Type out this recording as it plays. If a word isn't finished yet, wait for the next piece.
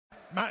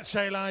Match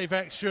Day Live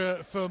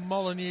extra from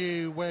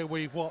Molineux, where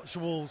we've watched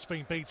Wolves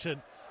being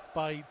beaten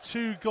by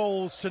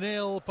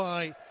 2-0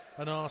 by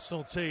an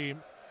Arsenal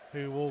team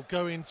who will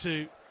go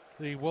into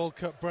the World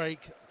Cup break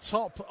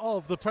top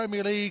of the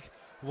Premier League.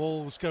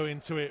 Wolves go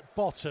into it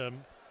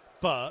bottom,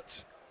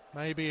 but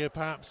maybe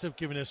perhaps have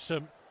given us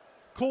some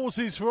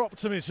causes for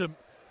optimism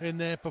in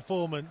their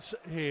performance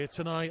here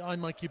tonight. I'm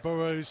Mikey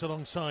Burrows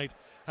alongside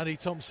Andy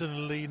Thompson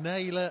and Lee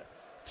Naylor.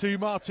 Two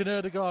Martin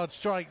Ødegaard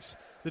strikes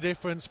the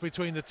difference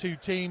between the two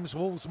teams.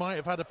 Wolves might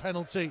have had a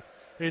penalty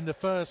in the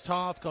first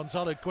half.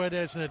 Gonzalo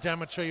Guedes and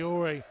Adama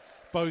Traore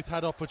both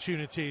had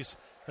opportunities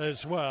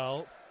as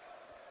well.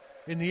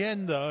 In the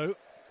end, though,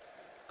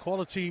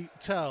 quality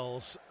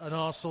tells, and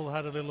Arsenal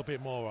had a little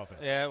bit more of it.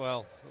 Yeah,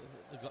 well,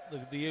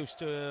 they're used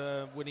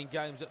to winning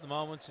games at the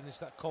moment, and it's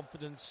that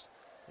confidence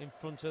in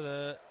front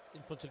of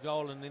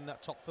goal and in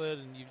that top third,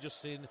 and you've just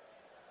seen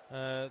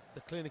the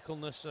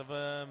clinicalness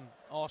of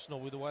Arsenal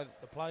with the way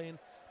that they're playing,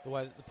 the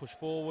way that they push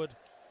forward.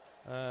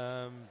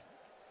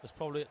 There's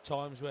probably at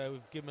times where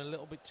we've given a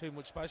little bit too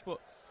much space, but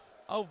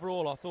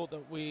overall I thought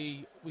that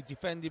we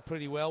defended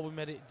pretty well. We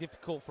made it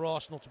difficult for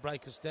Arsenal to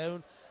break us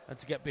down and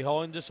to get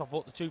behind us. I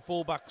thought the two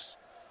fullbacks,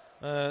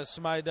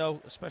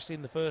 Semedo, especially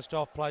in the first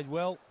half, played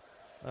well.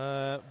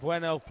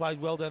 Bueno played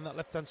well down that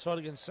left-hand side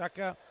against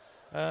Saka.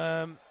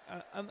 And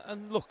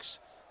looks,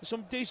 there's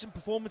some decent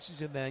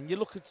performances in there. And you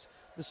look at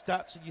the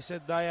stats and you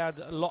said they had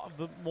a lot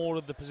of more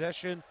of the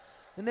possession.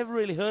 They never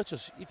really hurt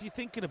us. If you're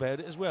thinking about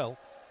it as well,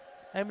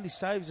 how many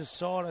saves has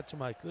Sarr had to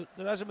make?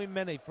 There hasn't been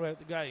many throughout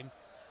the game.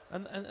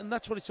 And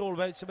that's what it's all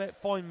about. It's about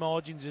fine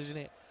margins, isn't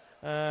it?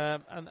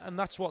 And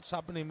that's what's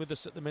happening with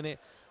us at the minute.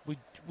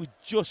 We're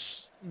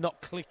just not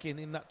clicking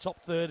in that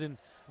top third, and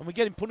we're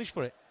getting punished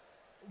for it.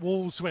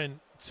 Wolves went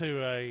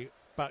to a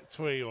back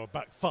three or a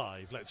back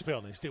five, let's be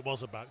honest. It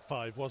was a back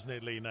five, wasn't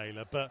it, Lee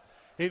Naylor? But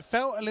it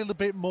felt a little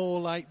bit more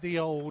like the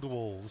old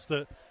Wolves,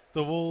 the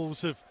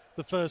Wolves of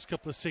the first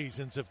couple of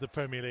seasons of the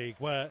Premier League,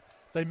 where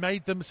they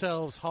made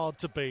themselves hard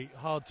to beat,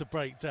 hard to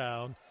break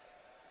down.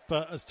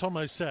 But as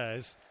Tomo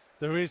says,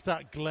 there is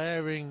that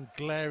glaring,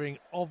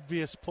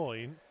 obvious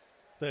point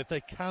that if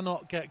they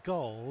cannot get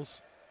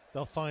goals,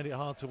 they'll find it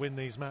hard to win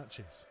these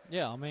matches.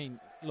 Yeah, I mean,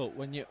 look,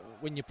 when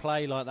you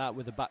play like that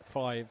with a back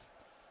five,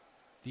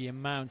 the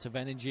amount of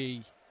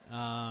energy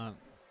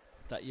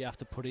that you have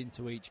to put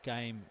into each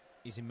game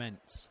is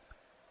immense,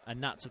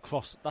 and that's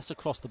across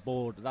the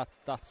board.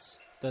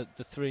 That's the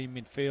three in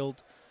midfield,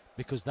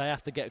 because they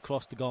have to get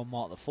across to go and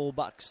mark the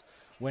fullbacks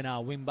when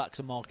our wing-backs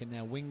are marking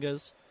their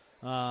wingers.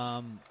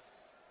 A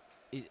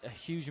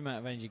huge amount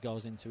of energy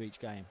goes into each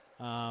game,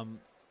 and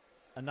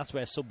that's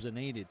where subs are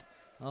needed.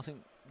 And I think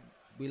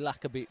we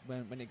lack a bit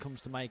when it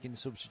comes to making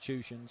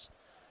substitutions.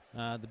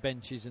 The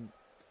bench isn't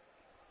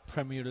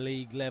Premier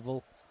League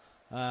level,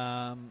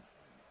 but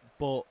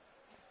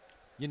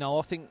you know,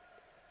 I think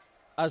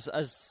as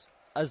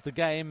the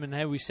game and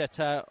how we set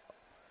out,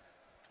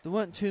 there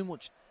weren't too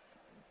much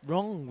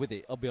wrong with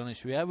it. I'll be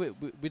honest with you.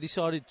 We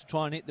decided to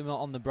try and hit them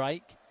on the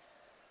break.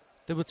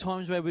 There were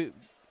times where we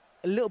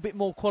a little bit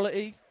more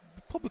quality.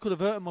 Probably could have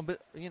hurt them a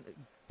bit. You know,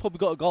 probably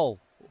got a goal,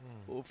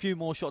 a few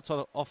more shots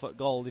off at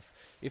goal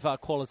if our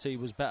quality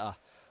was better.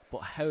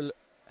 But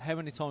how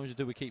many times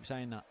do we keep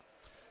saying that?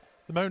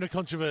 The Mona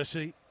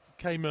controversy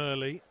came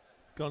early.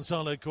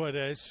 Gonzalo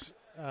Guedes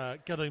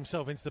got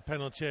himself into the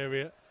penalty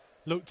area,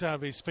 looked to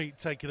have his feet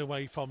taken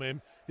away from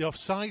him. The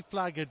offside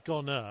flag had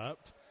gone up.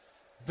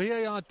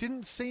 VAR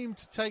didn't seem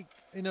to take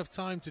enough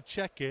time to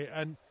check it,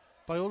 and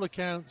by all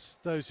accounts,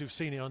 those who've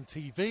seen it on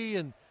TV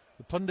and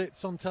the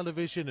pundits on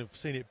television have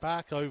seen it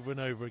back over and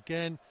over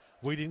again.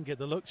 We didn't get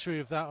the luxury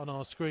of that on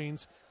our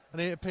screens,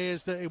 and it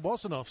appears that it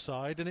was an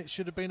offside and it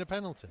should have been a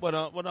penalty. When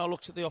I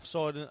looked at the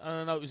offside, and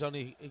I know it was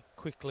only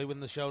quickly when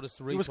they showed us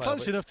the replay. It was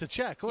close enough to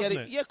check, wasn't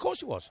it? Yeah, of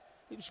course it was.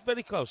 It was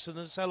very close, and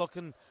as I say,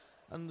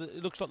 and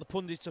it looks like the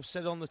pundits have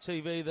said on the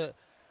TV that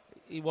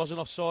he wasn't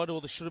offside,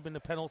 or there should have been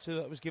a penalty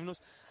that was given us,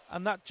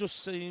 and that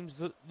just seems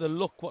the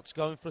look what's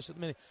going for us at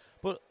the minute.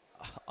 But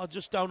I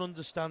just don't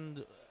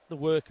understand the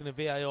working of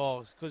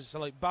VAR, because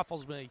it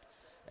baffles me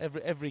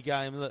every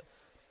game that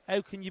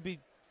how can you be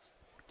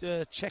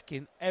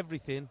checking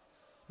everything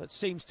that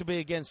seems to be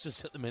against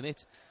us at the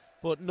minute,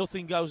 but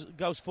nothing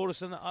goes for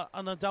us, and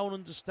I don't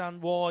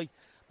understand why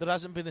there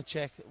hasn't been a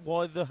check,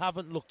 why they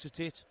haven't looked at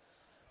it,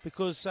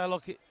 because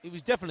it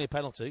was definitely a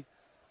penalty.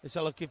 It's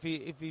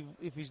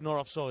if he's not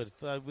offside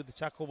with the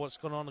tackle, what's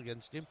gone on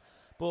against him,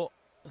 but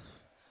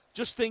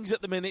just things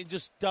at the minute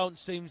just don't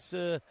seem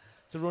to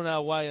run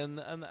our way,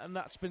 and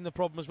that's been the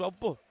problem as well.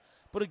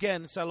 But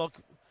again,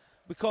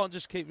 we can't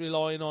just keep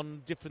relying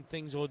on different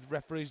things or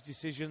referees'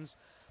 decisions,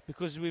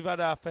 because we've had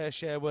our fair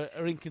share where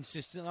are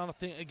inconsistent, and I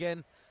think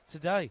again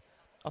today,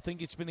 I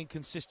think it's been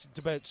inconsistent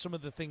about some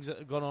of the things that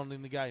have gone on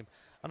in the game,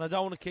 and I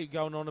don't want to keep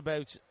going on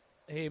about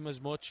him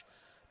as much,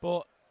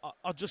 but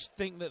I just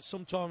think that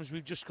sometimes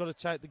we've just got to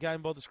take the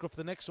game by the scruff of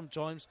the neck.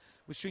 Sometimes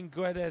we've seen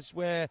Guedes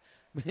where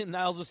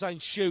Niles are saying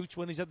shoot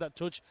when he's had that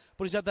touch,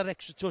 but he's had that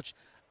extra touch,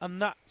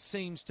 and that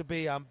seems to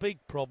be our big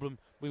problem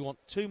We want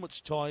too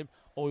much time,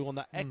 or we want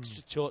that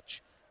extra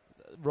touch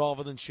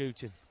rather than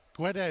shooting.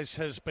 Guedes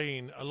has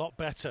been a lot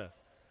better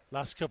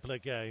last couple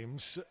of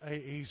games.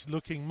 He's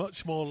looking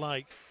much more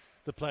like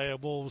the player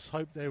Wolves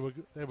hoped they were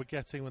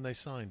getting when they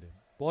signed him.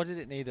 Why did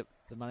it need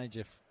the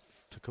manager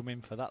to come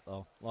in for that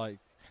though? Like,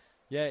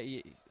 yeah,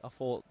 I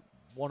thought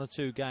 1 or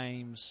 2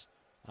 games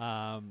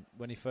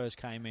when he first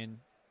came in,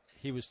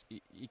 he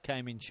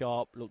came in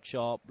sharp, looked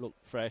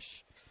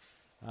fresh,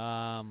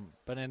 but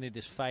then he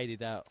just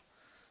faded out.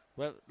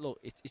 Well, look,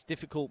 it's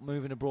difficult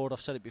moving abroad.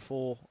 I've said it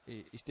before.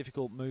 It's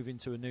difficult moving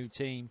to a new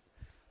team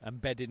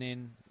and bedding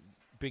in,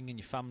 bringing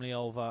your family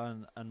over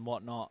and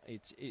whatnot.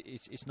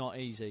 It's not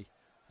easy.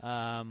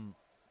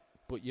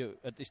 But you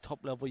at this top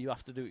level, you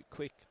have to do it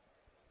quick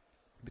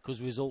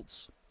because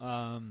results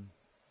are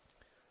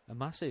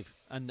massive.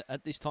 And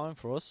at this time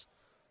for us,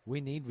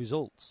 we need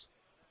results.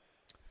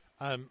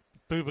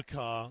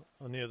 Boubacar,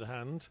 on the other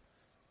hand,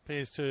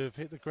 appears to have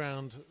hit the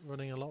ground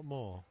running a lot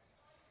more.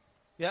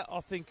 Yeah,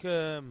 I think.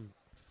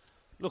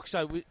 Look,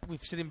 so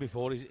we've seen him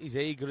before. He's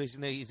eager,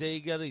 isn't he? He's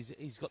eager.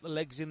 He's got the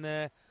legs in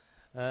there,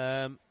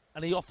 and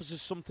he offers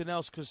us something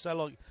else. Because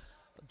like,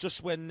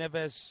 just when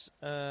Neves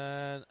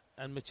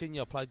and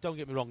Moutinho play, don't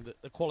get me wrong,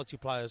 they're quality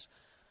players,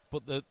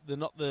 but they're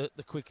not the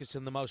quickest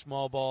and the most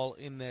mobile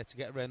in there to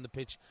get around the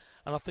pitch.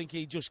 And I think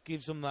he just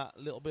gives them that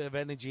little bit of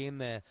energy in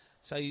there.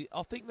 So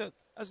I think that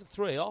as a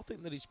 3, I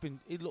think that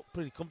he looked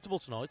pretty comfortable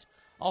tonight.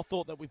 I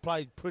thought that we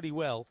played pretty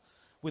well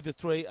with the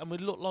 3, and we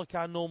looked like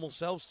our normal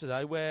selves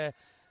today, where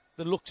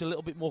they looked a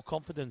little bit more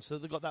confident, so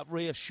they've got that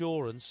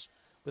reassurance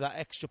with that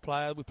extra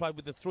player. We played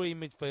with the 3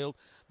 in midfield.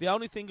 The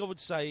only thing I would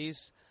say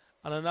is,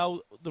 and I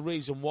know the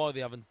reason why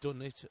they haven't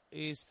done it,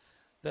 is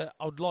that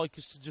I would like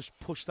us to just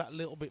push that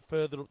little bit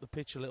further up the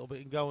pitch a little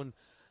bit and go and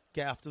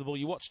get after the ball.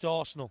 You watched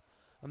Arsenal,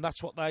 and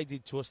that's what they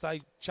did to us. They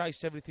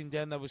chased everything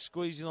down. They were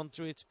squeezing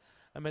onto it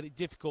and made it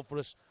difficult for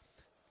us.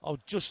 I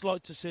would just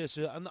like to see us,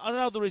 and I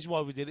know the reason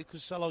why we did it,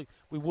 because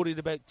we worried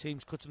about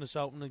teams cutting us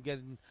open and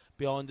getting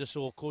behind us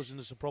or causing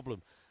us a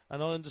problem.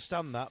 And I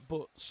understand that,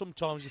 but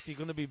sometimes if you're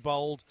going to be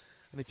bold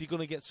and if you're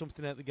going to get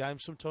something out of the game,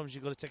 sometimes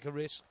you've got to take a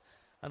risk.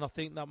 And I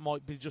think that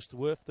might be just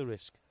worth the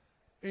risk.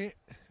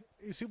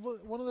 Is it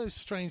one of those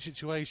strange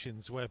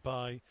situations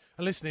whereby,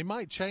 and listen, it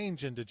might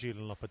change under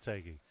Julian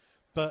Lopetegui,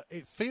 but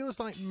it feels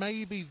like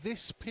maybe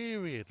this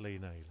period, Lee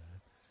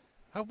Naylor,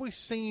 have we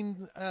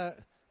seen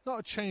not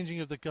a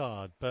changing of the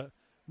guard, but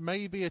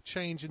maybe a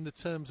change in the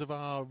terms of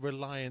our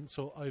reliance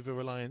or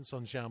over-reliance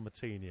on João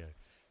Moutinho?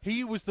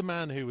 He was the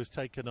man who was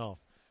taken off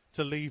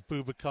to leave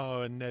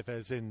Boubacar and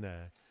Neves in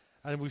there.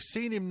 And we've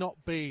seen him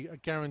not be a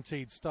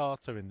guaranteed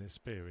starter in this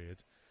period.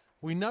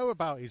 We know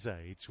about his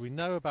age. We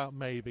know about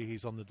maybe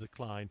he's on the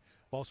decline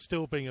while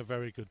still being a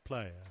very good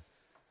player.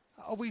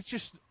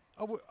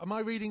 Am I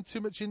reading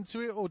too much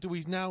into it, or do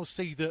we now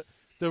see that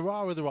there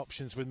are other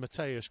options with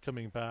Mateusz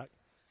coming back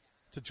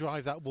to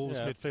drive that Wolves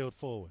midfield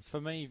forward?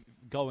 For me,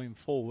 going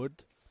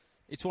forward,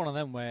 it's one of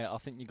them where I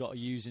think you've got to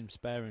use him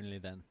sparingly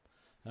then.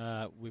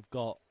 We've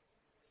got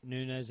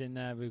Nunes in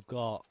there, we've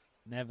got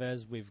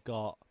Neves, we've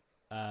got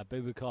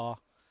Boubacar.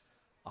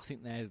 I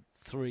think they're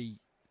 3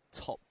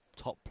 top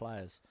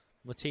players.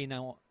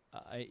 Moutinho,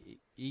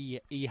 he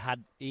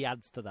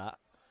adds to that,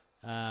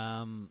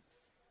 and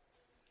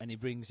he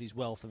brings his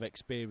wealth of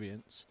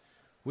experience,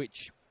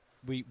 which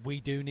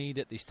we do need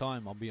at this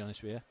time. I'll be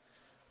honest with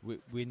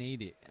you, we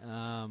need it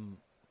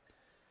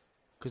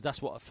because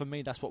that's what, for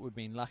me, that's what we've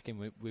been lacking.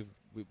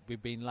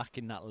 We've been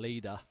lacking that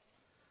leader,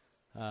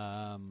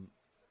 and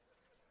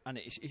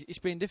it's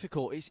been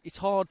difficult. It's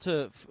hard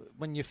to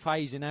when you're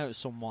phasing out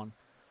someone.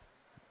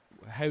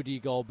 How do you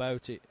go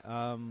about it?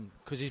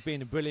 Because he's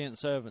been a brilliant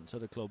servant to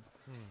the club,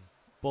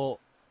 but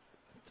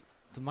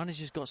the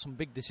manager's got some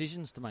big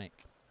decisions to make.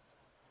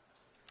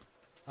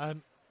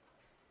 And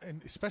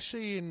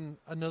especially in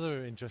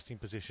another interesting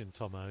position,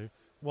 Tomo,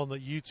 one that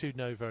you two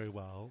know very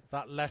well,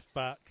 that left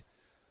back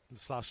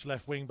 /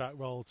 left wing back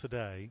role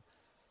today.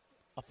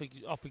 I think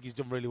he's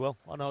done really well.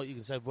 I know what you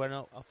can say,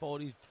 Bueno. I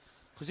thought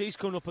because he's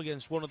coming up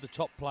against one of the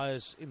top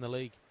players in the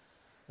league.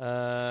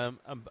 And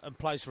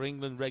plays for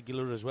England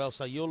regular as well.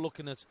 So you're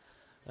looking at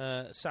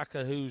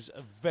Saka, who's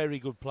a very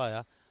good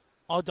player.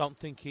 I don't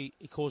think he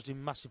caused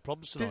him massive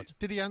problems tonight.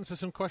 Did he answer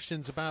some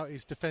questions about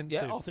his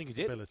defensive abilities? Yeah, I think he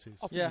did. I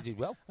think he did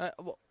well.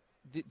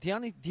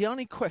 The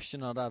only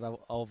question I'd add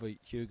over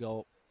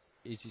Hugo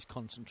is his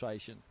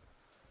concentration.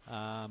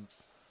 And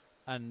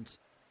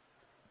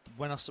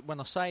when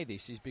I say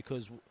this is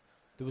because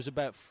there was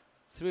about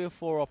 3 or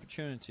 4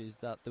 opportunities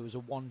that there was a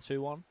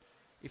 1-2 on.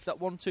 If that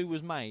 1-2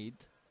 was made,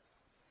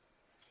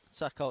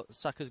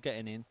 Saka's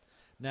getting in.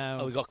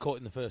 Now, he got caught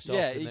in the first half.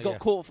 Yeah, he got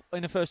caught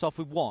in the first half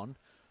with 1,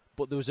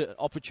 but there was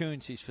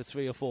opportunities for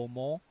 3 or 4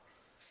 more.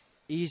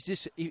 He's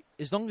just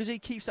as long as he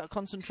keeps that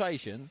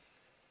concentration,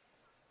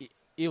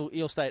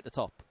 he'll stay at the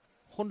top,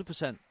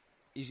 100%.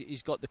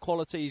 He's got the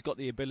quality, he's got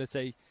the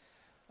ability,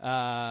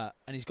 and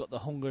he's got the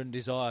hunger and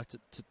desire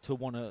to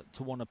want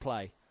to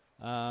play.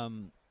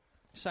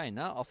 Saying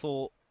that, I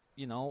thought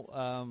the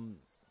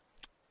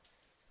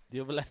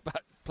other left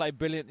back played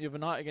brilliant the other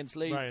night against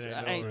Leeds.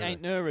 Ain't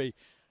Ain't Nuri.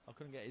 I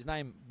couldn't get his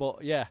name,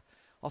 but yeah,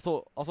 I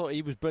thought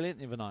he was brilliant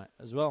the other night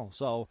as well.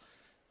 So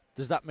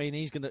does that mean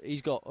he's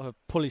got to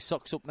pull his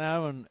socks up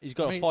now and he's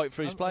got to fight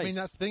for his place? I mean,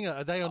 that's the thing.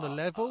 Are they on a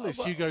level? Is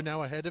Hugo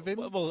now ahead of him?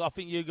 Well, I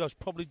think Hugo's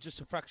probably just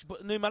a fraction.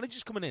 But a new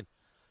manager's coming in.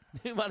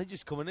 He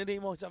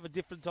might have a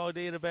different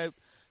idea about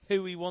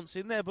who he wants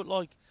in there. But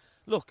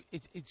look,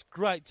 it's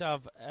great to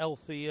have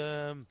healthy,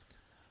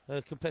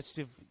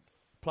 competitive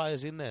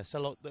players in there.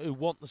 So who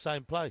want the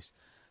same place.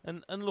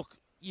 And look,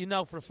 you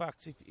know for a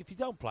fact if you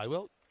don't play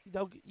well,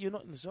 you're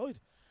not in the side.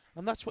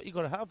 And that's what you've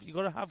got to have. You've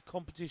got to have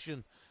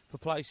competition for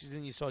places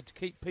in your side to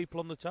keep people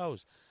on the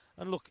toes.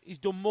 And look, he's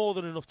done more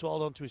than enough to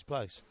hold on to his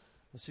place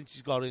since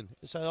he's got in.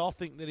 So I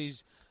think that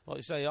he's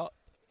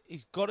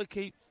got to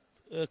keep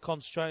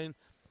concentrating.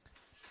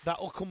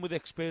 That'll come with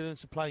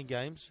experience of playing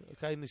games,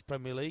 okay, in this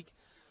Premier League.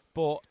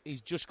 But he's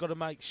just got to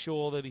make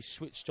sure that he's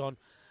switched on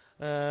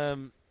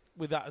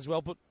with that as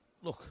well. But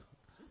look,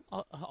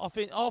 I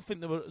think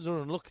they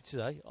were unlucky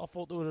today. I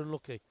thought they were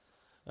unlucky.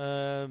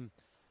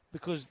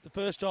 Because the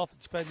first half they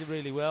defended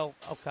really well.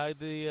 Okay,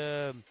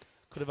 they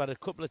could have had a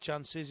couple of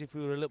chances if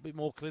we were a little bit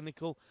more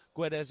clinical.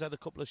 Guedes had a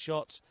couple of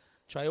shots.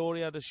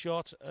 Traore had a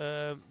shot.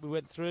 We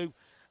went through.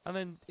 And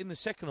then in the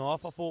second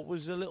half, I thought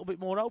was a little bit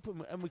more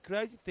open and we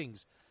created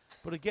things.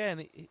 But again,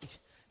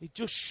 it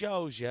just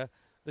shows you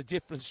the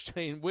difference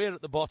between we're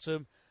at the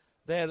bottom,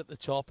 they're at the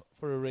top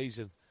for a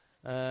reason.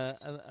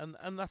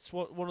 And that's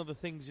one of the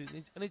things.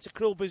 And it's a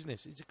cruel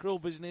business. It's a cruel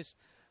business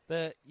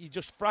that you're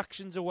just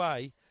fractions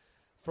away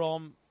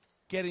from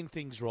getting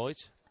things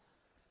right,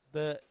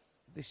 that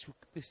this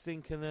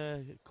thing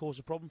can cause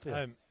a problem for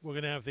you. We're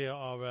going to have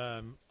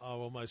our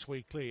almost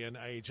weekly and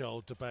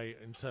age-old debate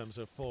in terms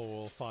of 4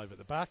 or 5 at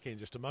the back in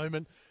just a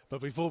moment.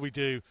 But before we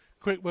do,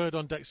 quick word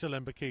on Dexter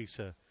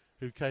Lembakisa,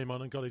 who came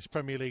on and got his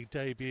Premier League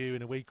debut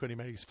in a week when he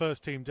made his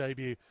first team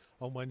debut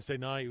on Wednesday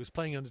night. He was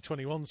playing under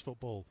 21s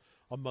football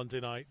on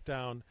Monday night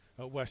down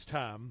at West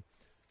Ham.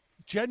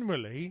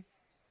 Generally,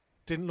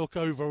 didn't look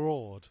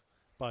overawed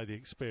by the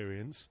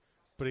experience.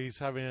 But he's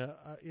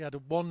he had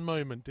one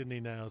moment, didn't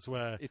he, now,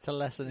 where it's a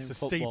lesson in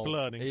football. It's a steep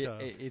learning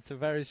curve. It's a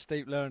very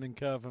steep learning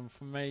curve, and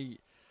for me,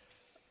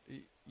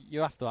 you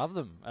have to have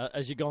them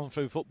as you're going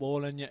through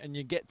football, and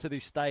you get to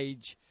this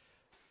stage,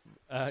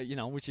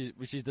 which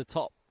is the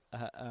top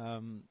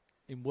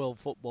in world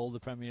football, the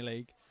Premier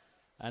League,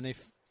 and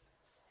if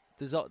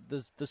there's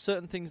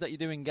certain things that you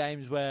do in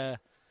games where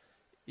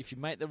if you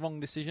make the wrong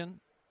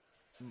decision,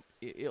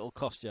 it'll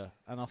cost you,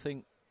 and I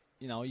think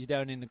he's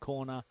down in the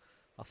corner.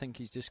 I think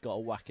he's just got to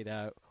whack it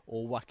out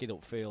or whack it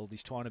upfield.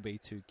 He's trying to be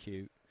too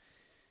cute.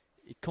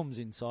 It comes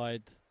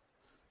inside.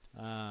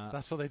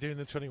 That's what they do in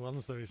the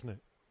 21s, though, isn't it?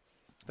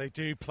 They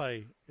do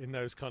play in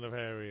those kind of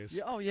areas.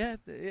 Yeah, oh, yeah.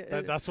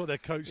 That's what they're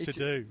coached to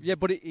do. Yeah,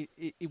 but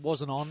it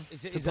wasn't on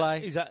to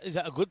play. Is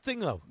that a good thing,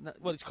 though? No,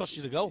 well, it's cost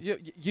you the goal.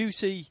 You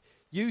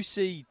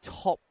see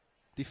top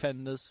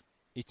defenders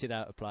hit it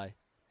out of play.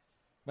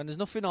 When there's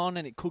nothing on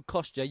and it could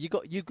cost you,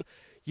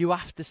 you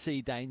have to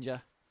see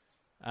danger.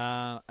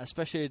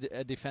 Especially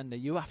a defender,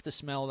 you have to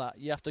smell that.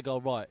 You have to go,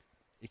 right,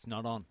 it's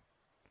not on.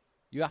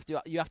 You have to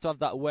have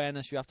that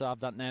awareness. You have to have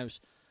that nous.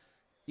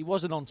 He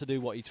wasn't on to do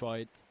what he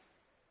tried,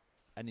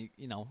 and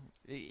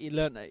he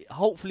learned.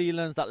 Hopefully, he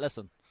learns that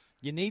lesson.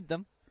 You need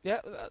them. Yeah,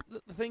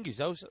 the thing is,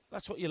 though,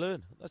 that's what you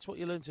learn. That's what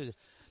you learn to do.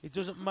 It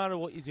doesn't matter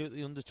what you do at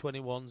the under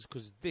 21s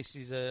because this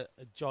is a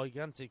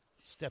gigantic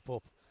step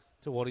up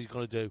to what he's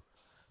going to do,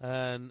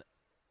 and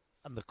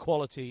the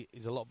quality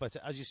is a lot better.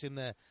 As you've seen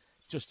there,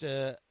 just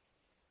a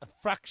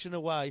fraction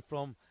away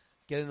from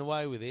getting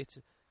away with it,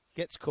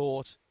 gets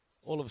caught,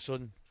 all of a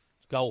sudden,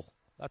 goal.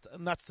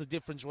 And that's the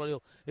difference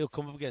what he'll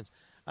come up against.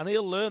 And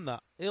he'll learn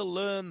that. He'll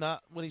learn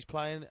that when he's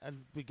playing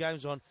and with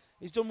games on.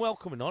 He's done well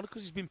coming on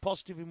because he's been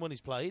positive in when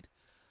he's played.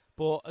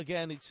 But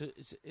again,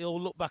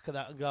 he'll look back at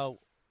that and go,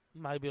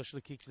 maybe I should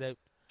have kicked it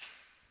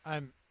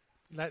out.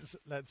 Let's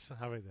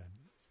have it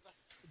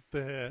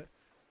then.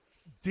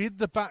 Did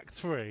the back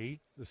three,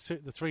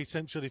 the three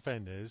central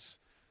defenders,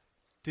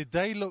 did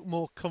they look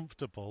more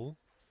comfortable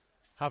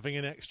having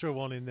an extra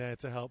one in there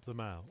to help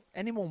them out?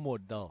 Anyone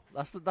would, though.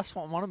 That's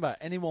what I'm on about.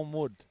 Anyone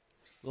would.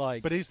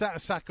 But is that a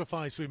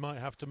sacrifice we might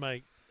have to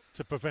make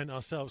to prevent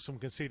ourselves from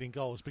conceding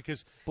goals?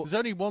 Because there's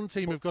only one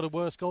team who've got a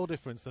worse goal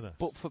difference than us.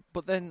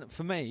 But then,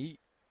 for me,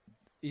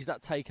 is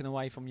that taken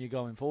away from you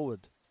going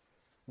forward?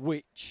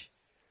 Which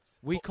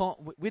we can't.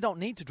 We don't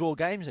need to draw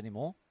games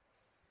anymore.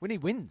 We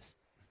need wins.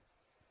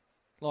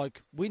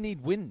 We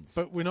need wins.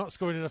 But we're not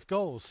scoring enough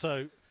goals,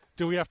 so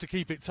do we have to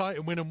keep it tight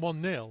and win them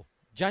 1-0?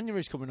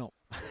 January's coming up.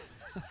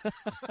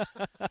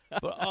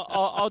 But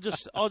I'll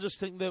just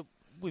think that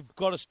we've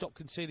got to stop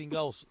conceding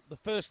goals. The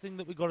first thing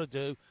that we've got to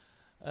do,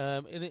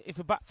 if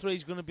a back three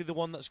is going to be the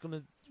one that's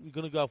we're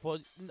going to go for,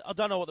 I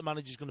don't know what the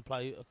manager's going to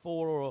play, a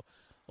 4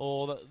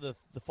 or the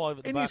 5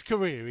 at the back. In his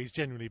career, he's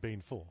generally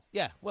been 4.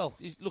 Yeah, well,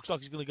 it looks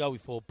like he's going to go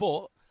with 4.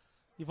 But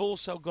you've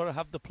also got to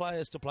have the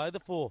players to play the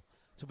 4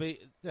 to be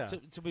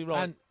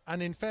right.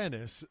 And in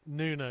fairness,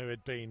 Nuno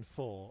had been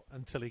 4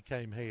 until he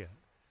came here.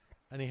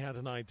 and he had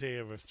an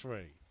idea of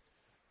 3,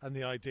 and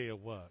the idea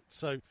worked.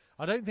 So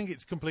I don't think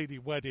it's completely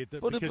wedded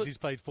that because he's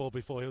played 4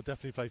 before, he'll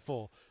definitely play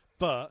 4.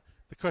 But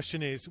the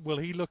question is, will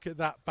he look at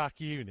that back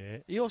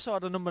unit? He also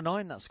had a number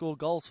 9 that scored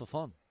goals for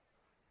fun.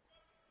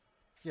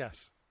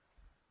 Yes.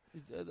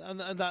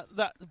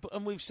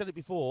 And we've said it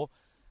before,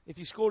 if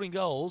you're scoring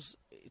goals,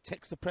 it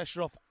takes the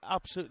pressure off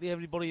absolutely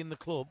everybody in the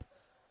club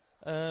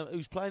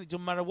who's playing. It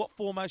doesn't matter what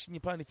formation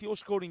you're playing. If you're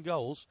scoring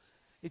goals,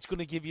 it's going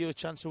to give you a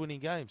chance of winning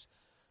games.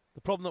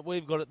 The problem that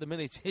we've got at the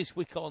minute is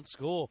we can't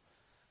score.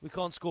 We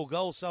can't score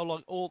goals. So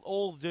like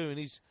all doing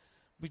is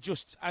we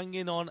just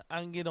hanging on,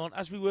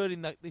 as we were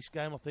in this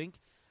game. I think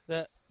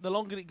that the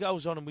longer it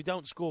goes on and we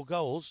don't score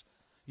goals,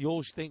 you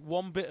always think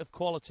one bit of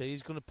quality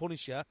is going to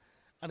punish you,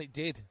 and it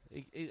did.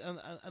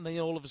 And then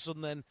all of a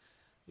sudden, then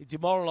it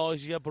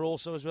demoralises you, but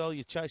also as well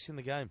you're chasing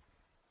the game.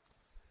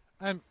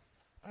 I'm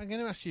going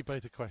to ask you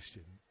both a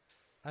question,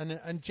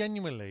 and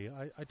genuinely,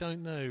 I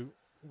don't know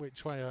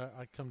which way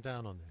I come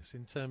down on this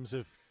in terms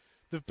of.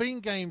 There've been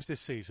games this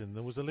season,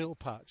 there was a little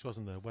patch,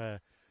 wasn't there, where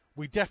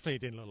we definitely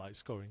didn't look like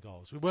scoring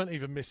goals. We weren't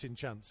even missing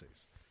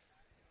chances.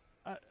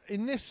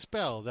 In this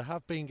spell, there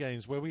have been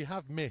games where we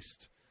have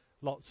missed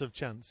lots of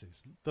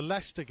chances. The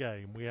Leicester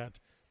game, we had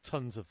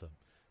tons of them.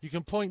 You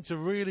can point to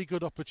really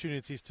good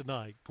opportunities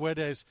tonight.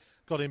 Guedes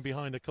got in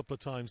behind a couple of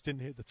times,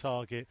 didn't hit the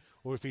target,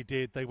 or if he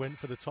did, they went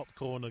for the top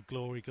corner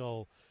glory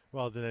goal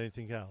rather than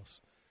anything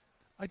else.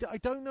 I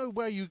don't know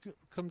where you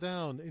come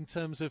down in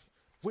terms of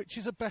which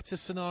is a better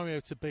scenario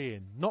to be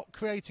in. Not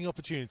creating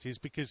opportunities,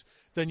 because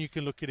then you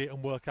can look at it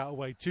and work out a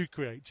way to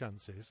create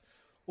chances,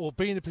 or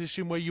be in a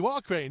position where you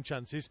are creating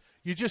chances,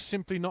 you're just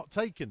simply not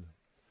taking them.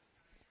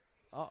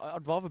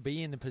 I'd rather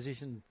be in the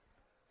position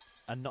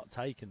and not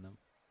taking them,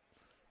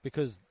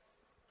 because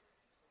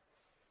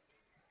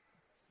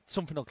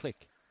something will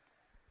click,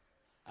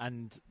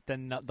 and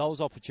then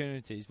those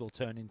opportunities will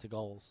turn into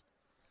goals.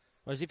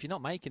 Whereas if you're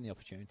not making the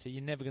opportunity,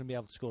 you're never going to be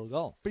able to score a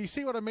goal. But you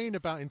see what I mean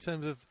about in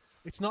terms of,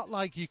 it's not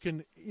like you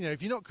can,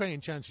 if you're not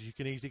creating chances, you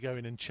can easily go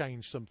in and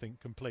change something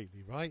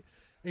completely, right?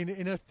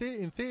 In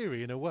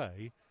theory, in a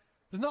way,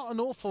 there's not an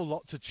awful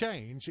lot to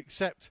change,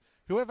 except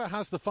whoever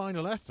has the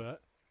final effort,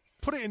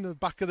 put it in the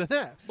back of the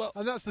net. Well,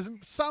 and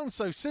sounds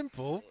so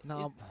simple.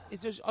 No,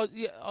 it does.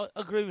 I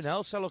agree with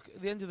Nels. So look,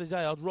 at the end of the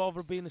day, I'd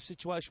rather be in a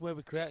situation where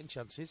we're creating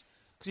chances,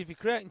 because if you're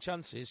creating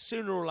chances,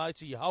 sooner or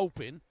later you're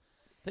hoping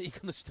that you're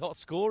going to start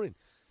scoring.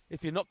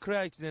 If you're not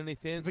creating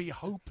anything, but you're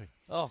hoping.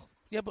 Oh.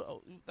 Yeah,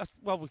 but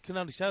we can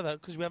only say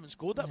that because we haven't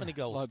scored that many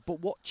goals. Right, but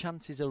what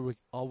chances are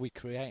we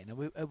creating?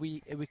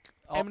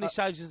 How many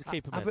saves has the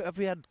keeper made? Have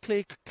we had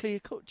clear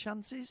cut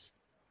chances?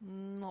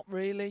 Not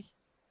really.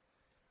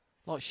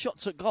 Like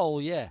shots at goal,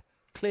 yeah.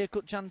 Clear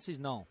cut chances,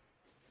 no.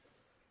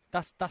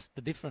 That's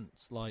the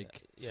difference.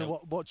 Like,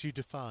 so what do you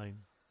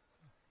define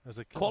as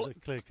a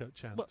clear cut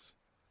chance?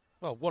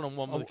 Well,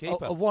 1-on-1 with the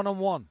keeper. A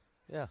 1-on-1,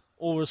 yeah,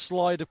 or a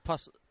slide of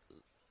pass.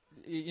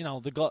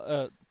 They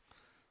got.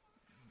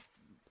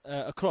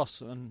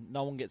 Across and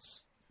no one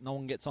gets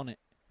on it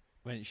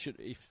when it should.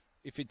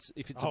 If it's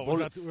a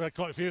bully, we've had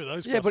quite a few of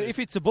those. Yeah, but if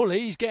it's a bully,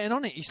 he's getting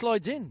on it. He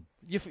slides in.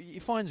 You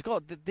find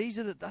God.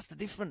 That's the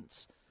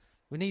difference.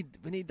 We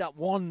need that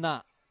one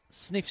that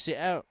sniffs it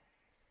out.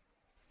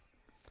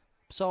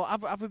 So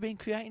have we been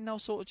creating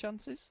those sort of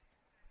chances?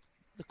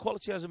 The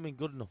quality hasn't been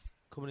good enough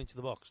coming into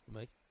the box for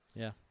me.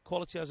 Yeah,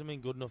 quality hasn't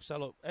been good enough. So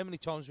look, how many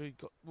times we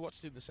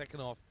watched it in the second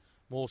half?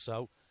 More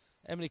so,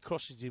 how many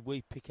crosses did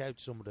we pick out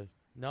somebody?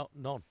 No,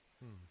 none.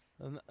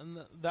 And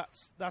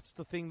that's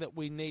the thing that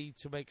we need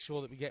to make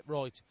sure that we get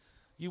right.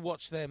 You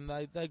watch them;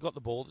 they got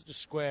the ball, just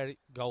square it,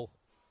 goal.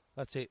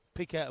 That's it.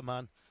 Pick out a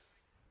man.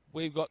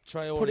 We've got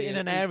Traore. Put it in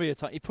an area.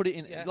 He put it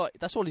in like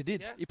that's all he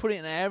did. Yeah. He put it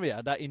in an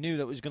area that he knew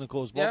that was going to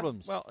cause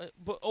problems. Well,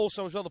 but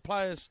also as well,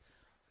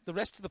 the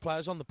rest of the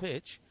players on the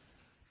pitch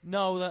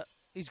know that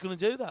he's going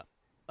to do that,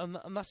 and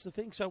that's the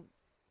thing. So.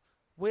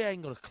 We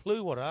ain't got a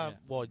clue what our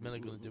wide men are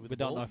going to do with the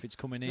ball. We don't know if it's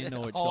coming in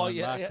or it's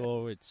going back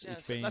or it's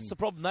being... That's the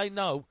problem. They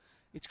know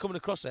it's coming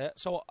across there.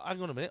 So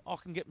hang on a minute, I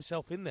can get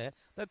myself in there.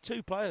 They're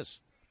 2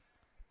 players.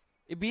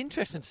 It'd be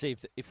interesting to see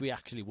if we're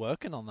actually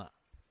working on that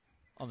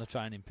on the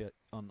training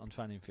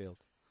field,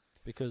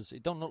 because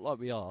it don't look like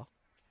we are.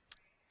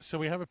 So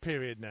we have a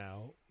period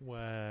now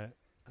where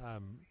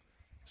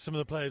some of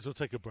the players will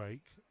take a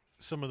break.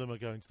 Some of them are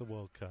going to the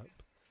World Cup.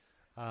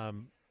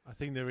 I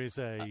think there is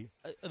the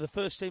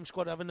first team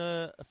squad having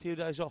a few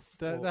days off.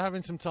 They're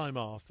having some time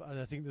off, and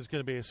I think there's going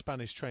to be a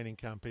Spanish training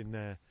camp in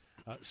there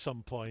at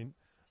some point.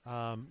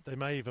 They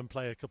may even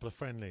play a couple of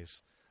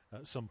friendlies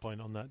at some point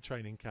on that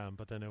training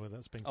camp. I don't know whether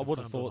that's been confirmed. I would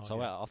have thought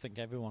so. I think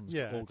everyone's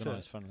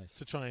organised friendlies.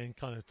 To try and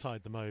kind of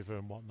tide them over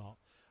and whatnot.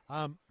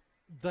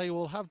 They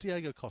will have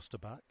Diego Costa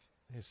back.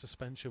 His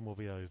suspension will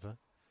be over.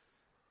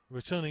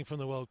 Returning from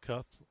the World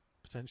Cup,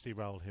 potentially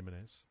Raúl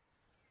Jiménez.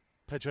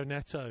 Pedro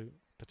Neto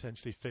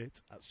potentially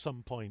fit at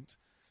some point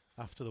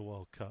after the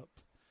World Cup.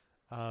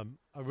 A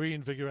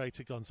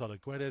reinvigorated Gonzalo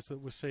Guedes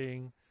that we're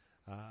seeing,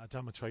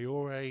 Adama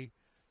Traore,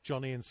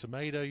 Johnny and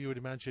Semedo, you would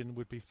imagine,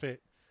 would be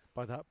fit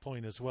by that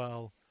point as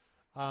well.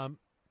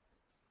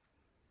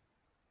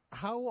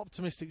 how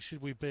optimistic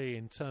should we be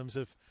in terms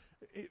of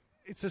it?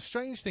 It's a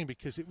strange thing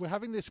because we're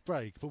having this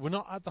break, but we're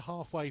not at the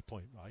halfway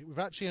point, right? We've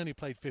actually only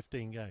played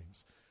 15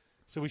 games.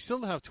 So we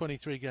still have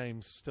 23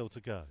 games still to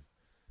go.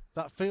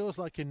 That feels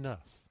like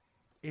enough,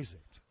 is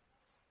it?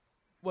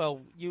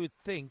 Well, you would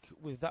think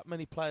with that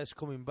many players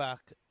coming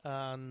back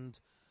and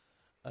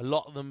a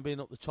lot of them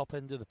being up the top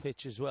end of the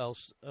pitch as well,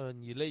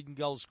 and your leading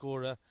goal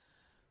scorer,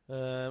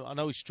 I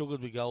know he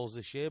struggled with goals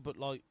this year, but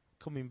like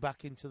coming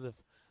back into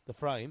the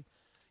frame,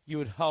 you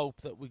would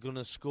hope that we're going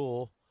to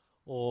score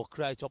or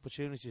create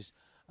opportunities.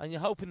 And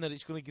you're hoping that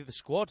it's going to give the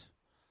squad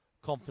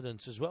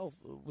confidence as well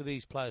with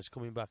these players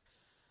coming back.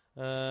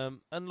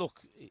 And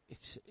look,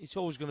 it's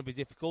always going to be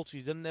difficult.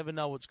 You never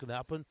know what's going to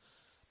happen.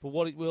 But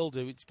what it will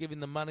do, it's giving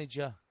the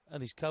manager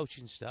and his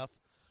coaching staff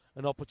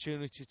an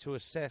opportunity to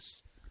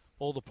assess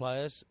all the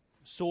players,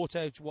 sort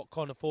out what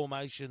kind of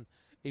formation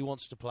he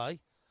wants to play,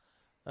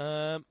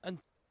 and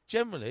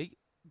generally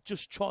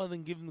just try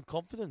and give them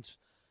confidence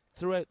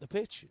throughout the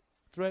pitch,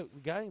 throughout the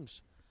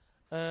games,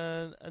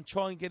 and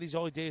try and get his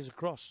ideas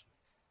across.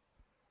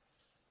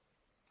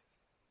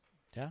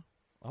 Yeah,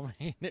 I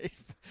mean,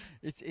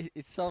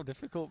 it's so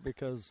difficult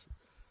because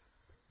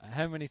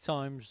how many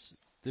times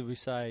do we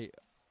say,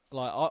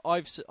 like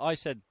I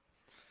said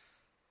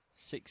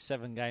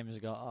 6-7 games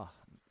ago,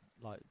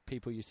 like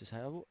people used to say,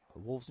 oh,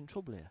 are Wolves in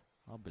trouble here?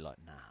 I'll be like,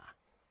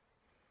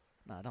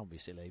 nah, don't be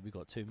silly. We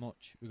got too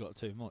much.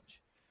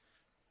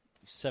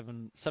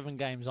 Seven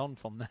games on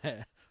from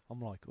there,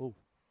 I'm like, oh,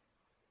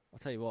 I'll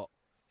tell you what,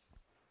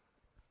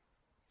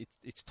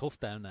 it's tough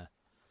down there.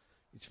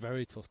 It's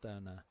very tough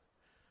down there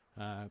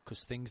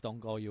because things don't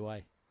go your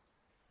way.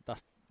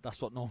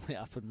 That's what normally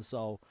happens.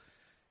 So,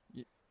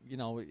 you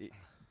know,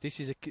 this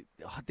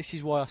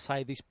is why I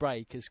say this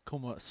break has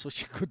come at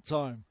such a good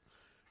time.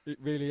 It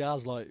really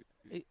has. Like,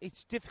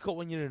 it's difficult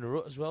when you're in a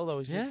rut as well, though,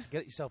 isn't it, to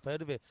get yourself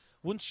out of it.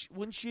 Once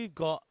you've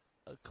got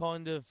a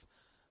kind of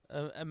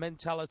a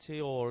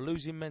mentality or a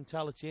losing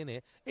mentality in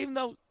it, even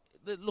though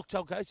they looked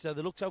okay today,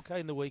 they looked okay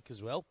in the week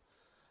as well,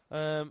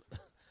 and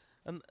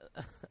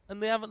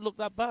they haven't looked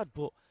that bad.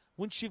 But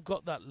once you've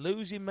got that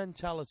losing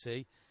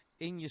mentality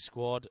in your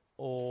squad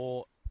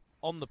or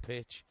on the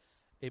pitch,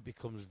 it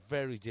becomes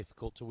very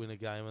difficult to win a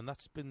game, and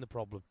that's been the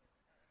problem.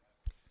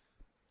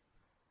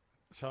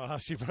 So I'll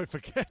ask you both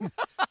again.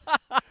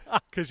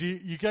 Because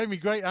you gave me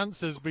great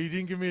answers, but you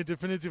didn't give me a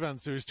definitive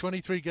answer. Is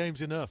 23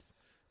 games enough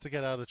to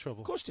get out of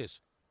trouble? Of course it is.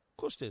 Of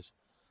course it is.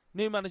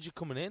 New manager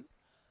coming in,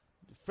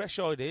 fresh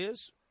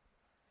ideas,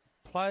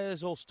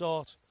 players all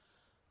start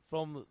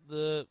from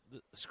the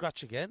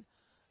scratch again.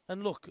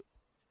 And look,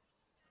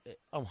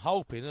 I'm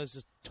hoping as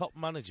a top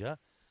manager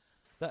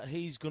that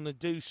he's going to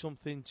do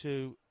something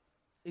to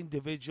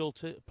individual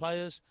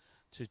players,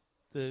 to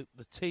the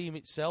team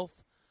itself.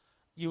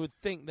 You would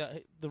think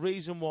that the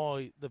reason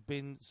why they've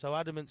been so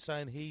adamant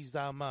saying he's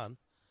their man,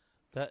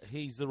 that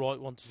he's the right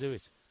one to do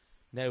it.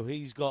 Now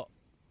he's got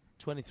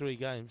 23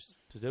 games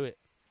to do it,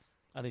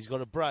 and he's got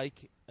a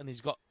break, and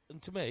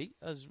to me,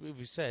 as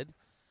we've said,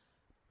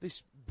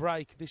 this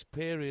break, this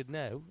period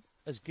now,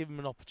 has given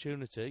him an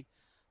opportunity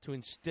to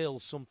instill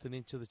something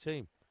into the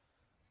team,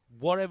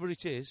 whatever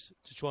it is,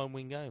 to try and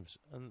win games.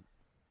 And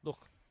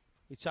look,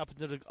 it's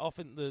happened. I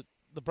think the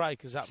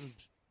break has happened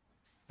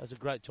at a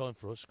great time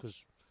for us,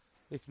 because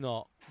if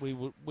not,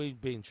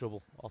 we'd be in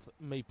trouble.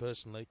 Me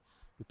personally,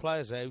 with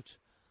players out,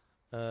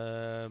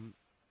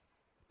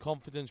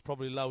 confidence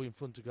probably low in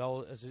front of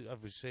goal, as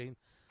we've seen,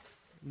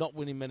 not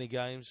winning many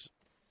games.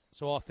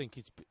 So I think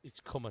it's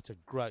come at a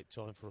great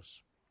time for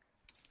us.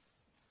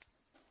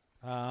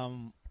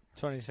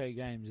 23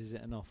 games, is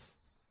it enough?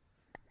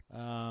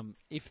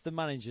 If the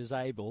manager's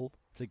able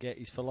to get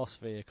his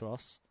philosophy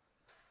across,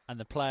 and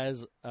the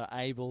players are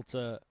able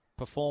to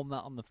perform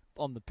that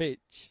on the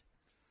pitch,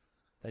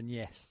 then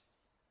yes.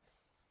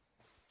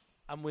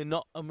 And we're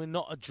not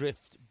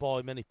adrift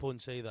by many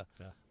points either.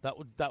 Yeah.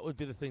 That would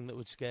be the thing that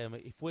would scare me.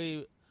 If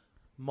we're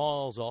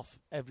miles off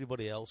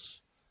everybody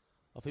else,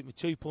 I think we're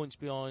 2 points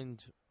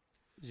behind.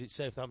 Is it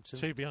Southampton?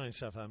 2 behind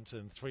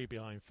Southampton, 3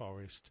 behind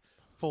Forest,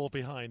 4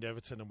 behind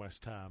Everton and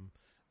West Ham.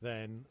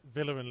 Then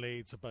Villa and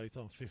Leeds are both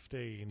on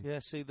 15. Yeah,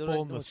 see, there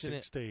Bournemouth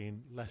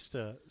 16,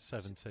 Leicester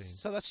 17.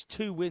 So that's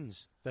 2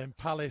 wins. Then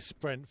Palace,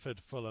 Brentford,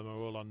 Fulham are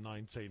all on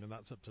 19, and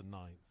that's up to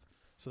 9th.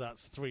 So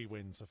that's 3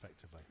 wins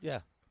effectively. Yeah.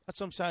 That's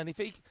what I'm saying.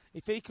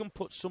 If he can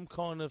put some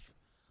kind of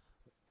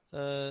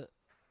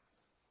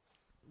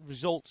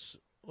results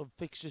or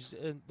fixtures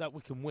that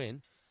we can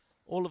win,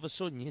 all of a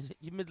sudden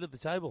you're middle of the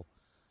table.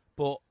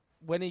 But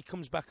when he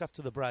comes back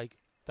after the break,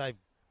 they've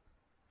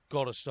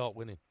got to start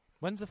winning.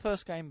 When's the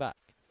first game back?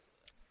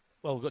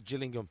 Well, we've got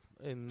Gillingham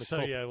in the cup.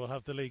 So yeah, we'll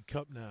have the League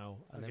Cup now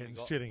And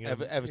against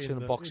Gillingham. Everton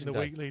and Boxing in Day.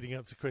 the week leading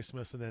up to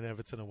Christmas, and then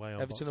Everton away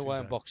on Everton Boxing away Day.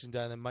 on Boxing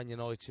Day, and then Man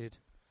United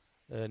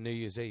New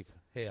Year's Eve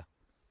here.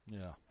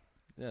 Yeah.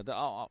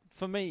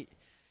 For me,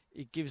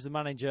 it gives the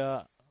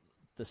manager,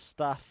 the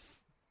staff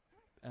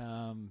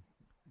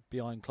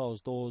behind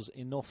closed doors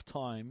enough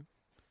time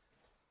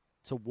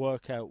to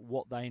work out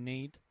what they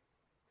need,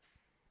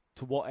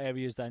 to what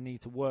areas they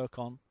need to work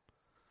on,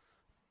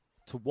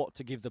 to what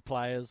to give the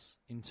players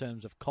in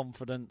terms of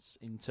confidence,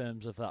 in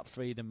terms of that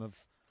freedom of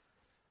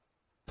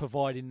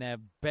providing their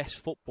best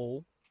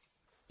football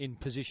in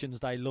positions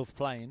they love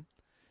playing.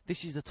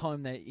 This is the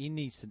time that he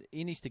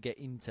needs to get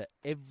into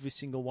every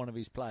single one of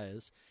his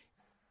players,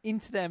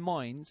 into their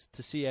minds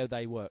to see how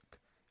they work,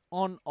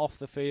 on, off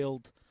the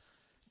field,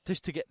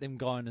 just to get them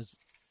going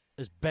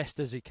as best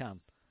as he can,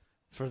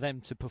 for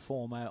them to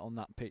perform out on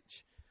that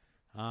pitch.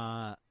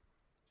 And,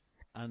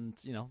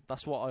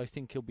 that's what I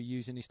think he'll be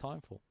using his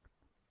time for.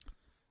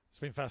 It's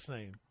been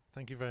fascinating.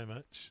 Thank you very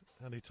much,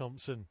 Andy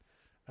Thompson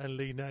and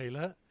Lee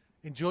Naylor.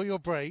 Enjoy your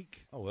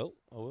break. I will.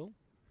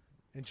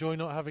 Enjoy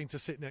not having to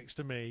sit next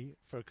to me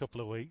for a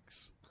couple of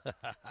weeks.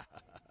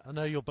 I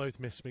know you'll both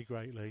miss me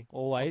greatly.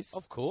 Always.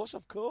 Of course.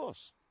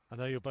 I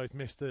know you'll both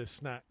miss the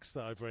snacks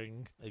that I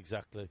bring.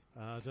 Exactly.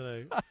 I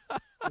don't know.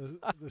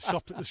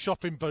 The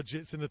shopping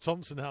budgets in the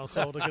Thompson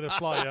household are going to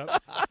fly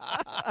up.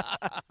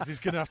 He's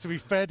going to have to be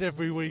fed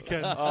every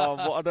weekend.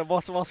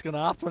 What's going to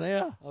happen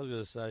here? I was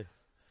going to say.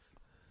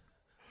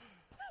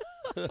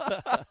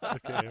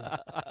 Okay.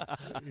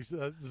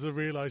 There's a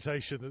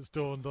realisation that's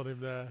dawned on him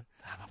there.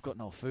 Damn, I've got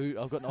no food.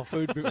 I've got no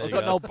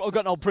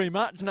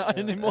pre-match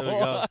anymore. There we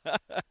go.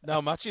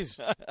 No matches.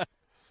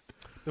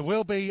 There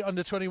will be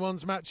under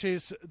 21s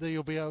matches that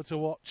you'll be able to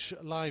watch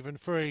live and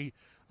free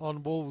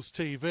on Wolves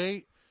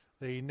TV.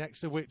 The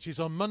next of which is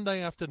on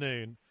Monday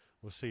afternoon.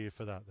 We'll see you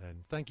for that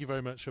then. Thank you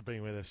very much for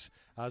being with us.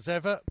 As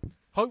ever,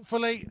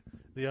 hopefully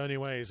the only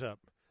way is up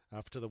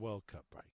after the World Cup break.